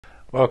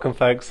Welcome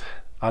folks.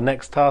 Our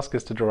next task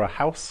is to draw a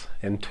house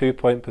in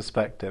 2-point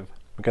perspective.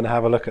 We're going to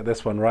have a look at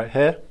this one right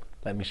here.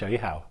 Let me show you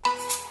how.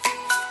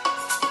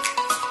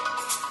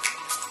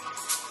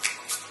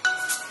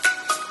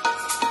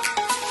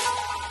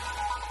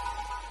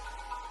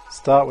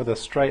 Start with a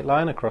straight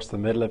line across the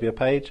middle of your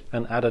page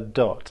and add a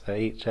dot at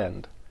each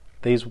end.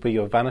 These will be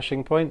your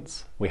vanishing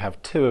points. We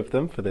have 2 of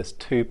them for this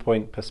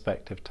 2-point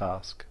perspective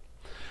task.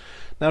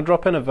 Now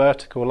drop in a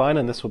vertical line,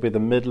 and this will be the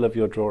middle of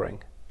your drawing,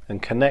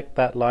 and connect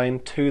that line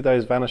to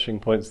those vanishing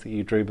points that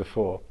you drew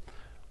before.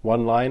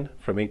 One line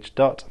from each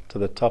dot to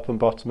the top and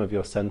bottom of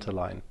your center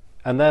line.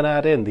 And then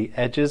add in the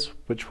edges,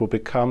 which will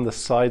become the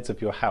sides of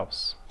your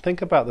house.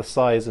 Think about the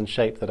size and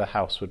shape that a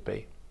house would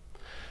be.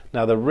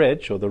 Now the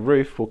ridge or the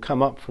roof will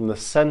come up from the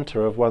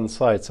center of one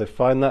side, so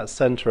find that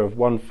center of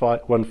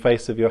one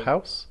face of your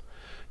house.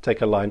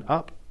 Take a line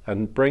up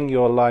and bring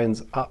your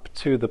lines up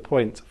to the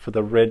point for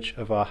the ridge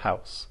of our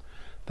house.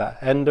 That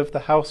end of the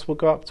house will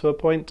go up to a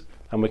point,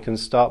 and we can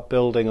start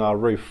building our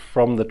roof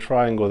from the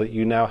triangle that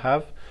you now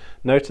have,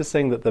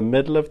 noticing that the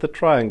middle of the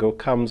triangle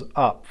comes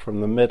up from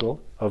the middle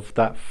of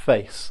that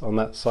face on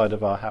that side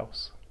of our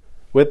house.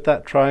 With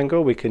that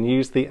triangle, we can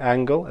use the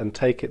angle and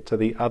take it to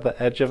the other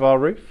edge of our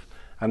roof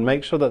and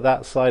make sure that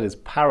that side is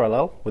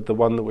parallel with the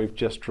one that we've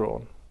just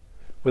drawn.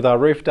 With our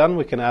roof done,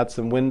 we can add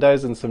some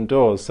windows and some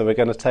doors. So we're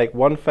going to take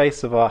one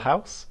face of our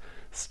house,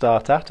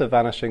 start at a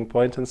vanishing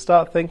point, and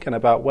start thinking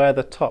about where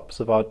the tops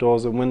of our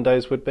doors and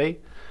windows would be,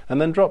 and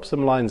then drop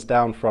some lines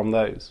down from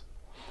those.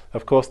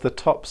 Of course, the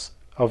tops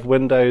of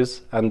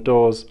windows and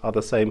doors are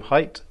the same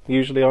height,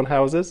 usually on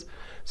houses,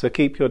 so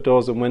keep your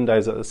doors and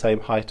windows at the same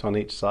height on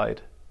each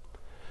side.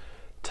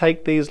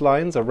 Take these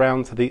lines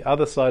around to the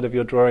other side of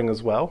your drawing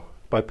as well,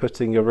 by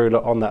putting your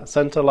ruler on that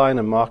center line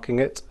and marking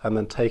it, and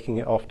then taking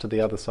it off to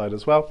the other side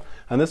as well.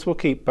 And this will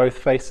keep both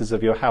faces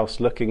of your house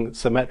looking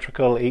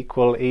symmetrical,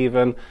 equal,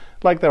 even,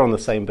 like they're on the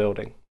same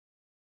building.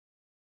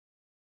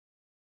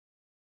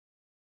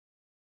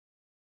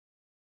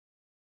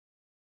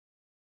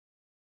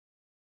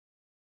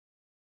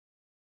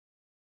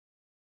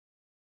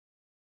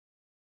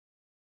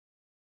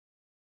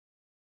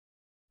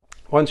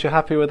 Once you're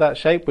happy with that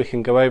shape, we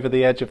can go over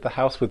the edge of the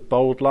house with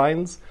bold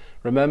lines.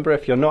 Remember,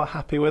 if you're not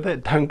happy with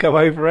it, don't go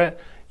over it.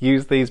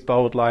 Use these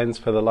bold lines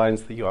for the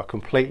lines that you are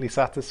completely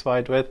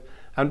satisfied with,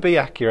 and be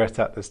accurate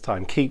at this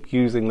time. Keep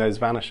using those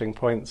vanishing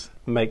points.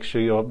 Make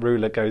sure your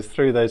ruler goes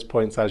through those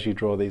points as you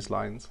draw these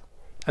lines.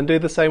 And do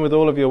the same with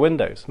all of your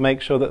windows. Make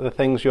sure that the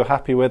things you're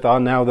happy with are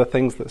now the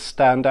things that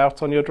stand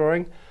out on your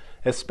drawing,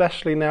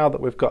 especially now that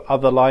we've got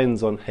other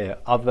lines on here,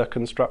 other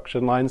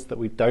construction lines that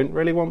we don't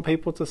really want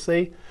people to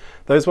see.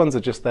 Those ones are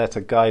just there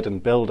to guide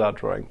and build our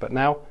drawing, but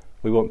now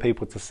we want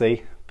people to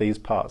see these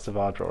parts of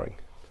our drawing.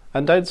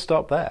 And don't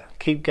stop there.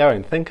 Keep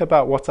going. Think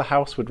about what a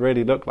house would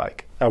really look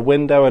like. A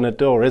window and a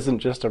door isn't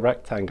just a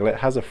rectangle, it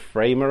has a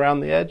frame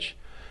around the edge.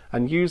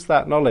 And use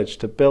that knowledge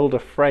to build a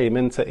frame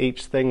into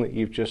each thing that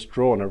you've just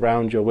drawn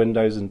around your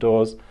windows and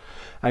doors.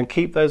 And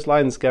keep those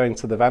lines going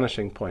to the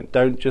vanishing point.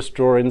 Don't just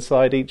draw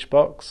inside each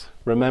box.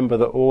 Remember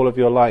that all of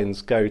your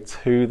lines go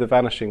to the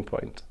vanishing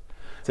point.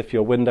 If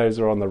your windows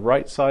are on the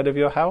right side of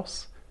your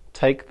house,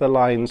 take the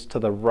lines to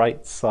the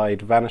right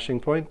side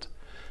vanishing point.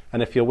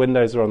 And if your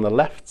windows are on the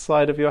left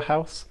side of your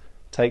house,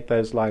 take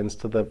those lines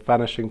to the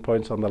vanishing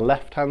point on the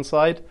left-hand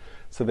side,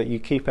 so that you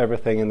keep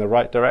everything in the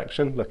right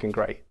direction, looking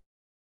great.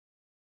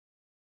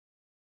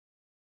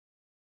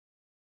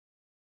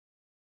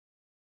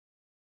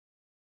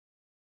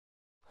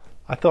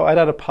 I thought I'd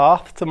add a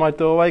path to my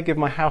doorway, give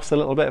my house a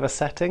little bit of a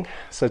setting.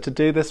 So to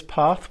do this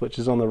path, which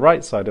is on the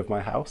right side of my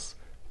house,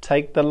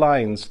 take the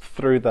lines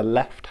through the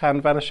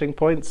left-hand vanishing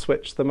point,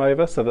 switch them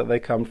over so that they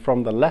come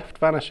from the left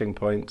vanishing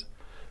point,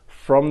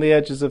 from the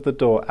edges of the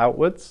door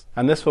outwards,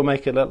 and this will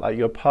make it look like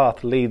your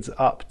path leads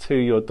up to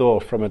your door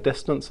from a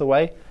distance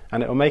away,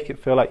 and it will make it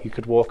feel like you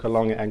could walk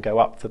along it and go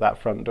up to that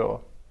front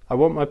door. I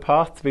want my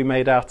path to be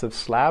made out of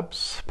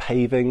slabs,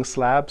 paving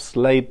slabs,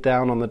 laid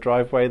down on the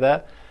driveway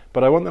there,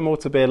 but I want them all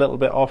to be a little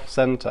bit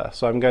off-center,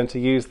 so I'm going to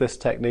use this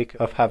technique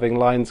of having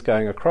lines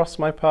going across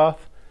my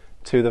path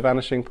to the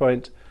vanishing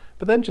point,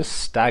 but then just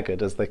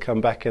staggered as they come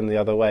back in the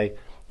other way,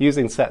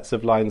 using sets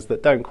of lines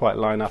that don't quite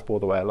line up all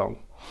the way along.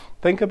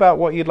 Think about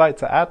what you'd like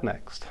to add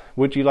next.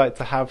 Would you like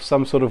to have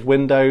some sort of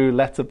window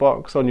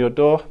letterbox on your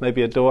door,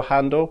 maybe a door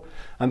handle?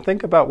 And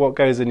think about what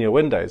goes in your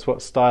windows.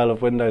 What style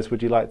of windows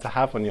would you like to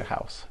have on your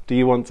house? Do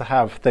you want to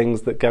have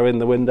things that go in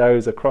the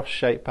windows, a cross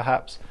shape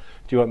perhaps?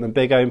 Do you want them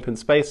big open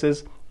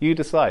spaces? You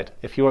decide.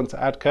 If you want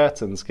to add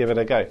curtains, give it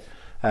a go.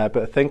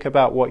 But think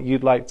about what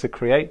you'd like to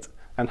create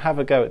and have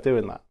a go at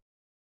doing that.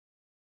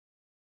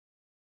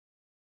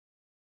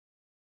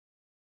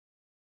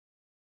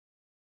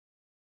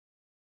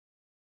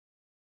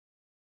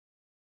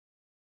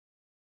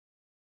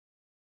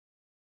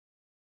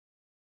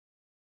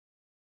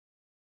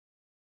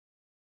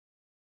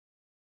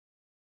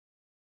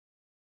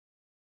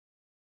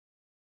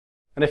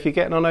 And if you're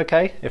getting on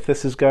okay, if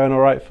this is going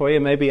alright for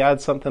you, maybe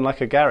add something like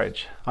a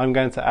garage. I'm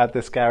going to add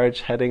this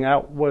garage heading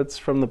outwards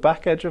from the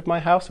back edge of my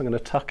house. I'm going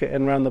to tuck it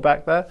in around the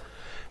back there.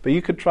 But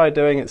you could try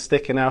doing it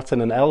sticking out in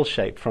an L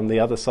shape from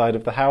the other side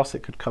of the house.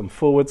 It could come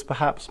forwards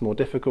perhaps, more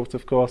difficult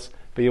of course,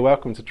 but you're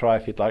welcome to try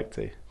if you'd like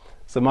to.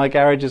 So my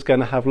garage is going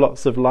to have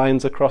lots of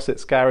lines across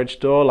its garage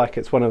door, like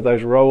it's one of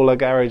those roller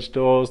garage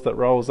doors that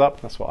rolls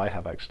up. That's what I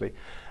have actually.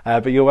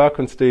 But you're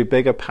welcome to do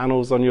bigger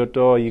panels on your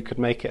door. You could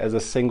make it as a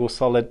single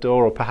solid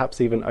door, or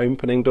perhaps even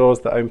opening doors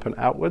that open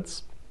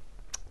outwards.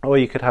 Or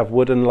you could have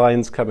wooden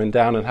lines coming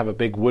down and have a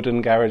big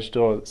wooden garage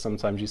door that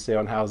sometimes you see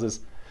on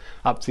houses.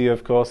 Up to you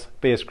of course,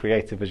 be as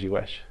creative as you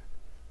wish.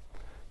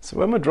 So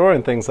when we're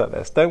drawing things like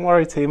this, don't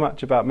worry too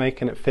much about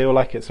making it feel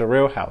like it's a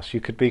real house. You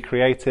could be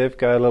creative,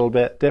 go a little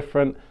bit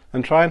different,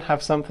 and try and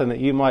have something that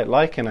you might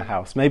like in a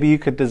house. Maybe you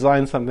could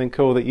design something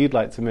cool that you'd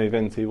like to move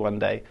into one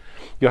day.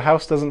 Your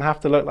house doesn't have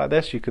to look like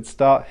this. You could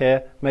start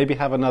here, maybe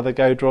have another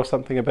go, draw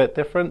something a bit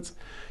different.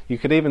 You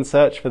could even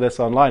search for this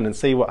online and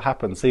see what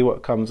happens, see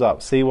what comes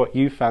up, see what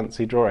you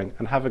fancy drawing,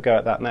 and have a go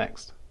at that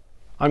next.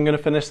 I'm going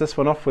to finish this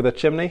one off with a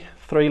chimney.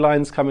 3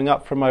 lines coming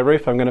up from my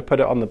roof. I'm going to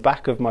put it on the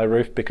back of my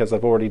roof because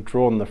I've already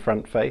drawn the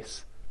front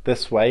face.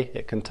 This way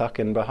it can tuck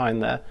in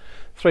behind there.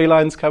 3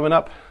 lines coming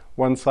up.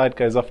 One side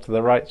goes off to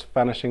the right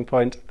vanishing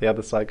point, the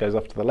other side goes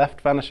off to the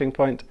left vanishing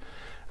point,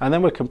 and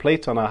then we're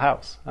complete on our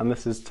house, and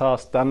this is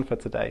task done for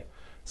today.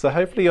 So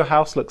hopefully your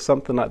house looks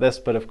something like this,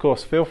 but of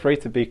course feel free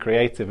to be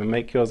creative and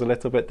make yours a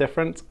little bit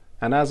different,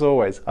 and as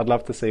always I'd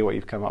love to see what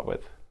you've come up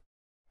with.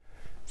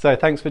 So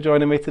thanks for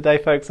joining me today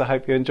folks, I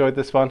hope you enjoyed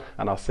this one,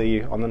 and I'll see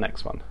you on the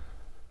next one.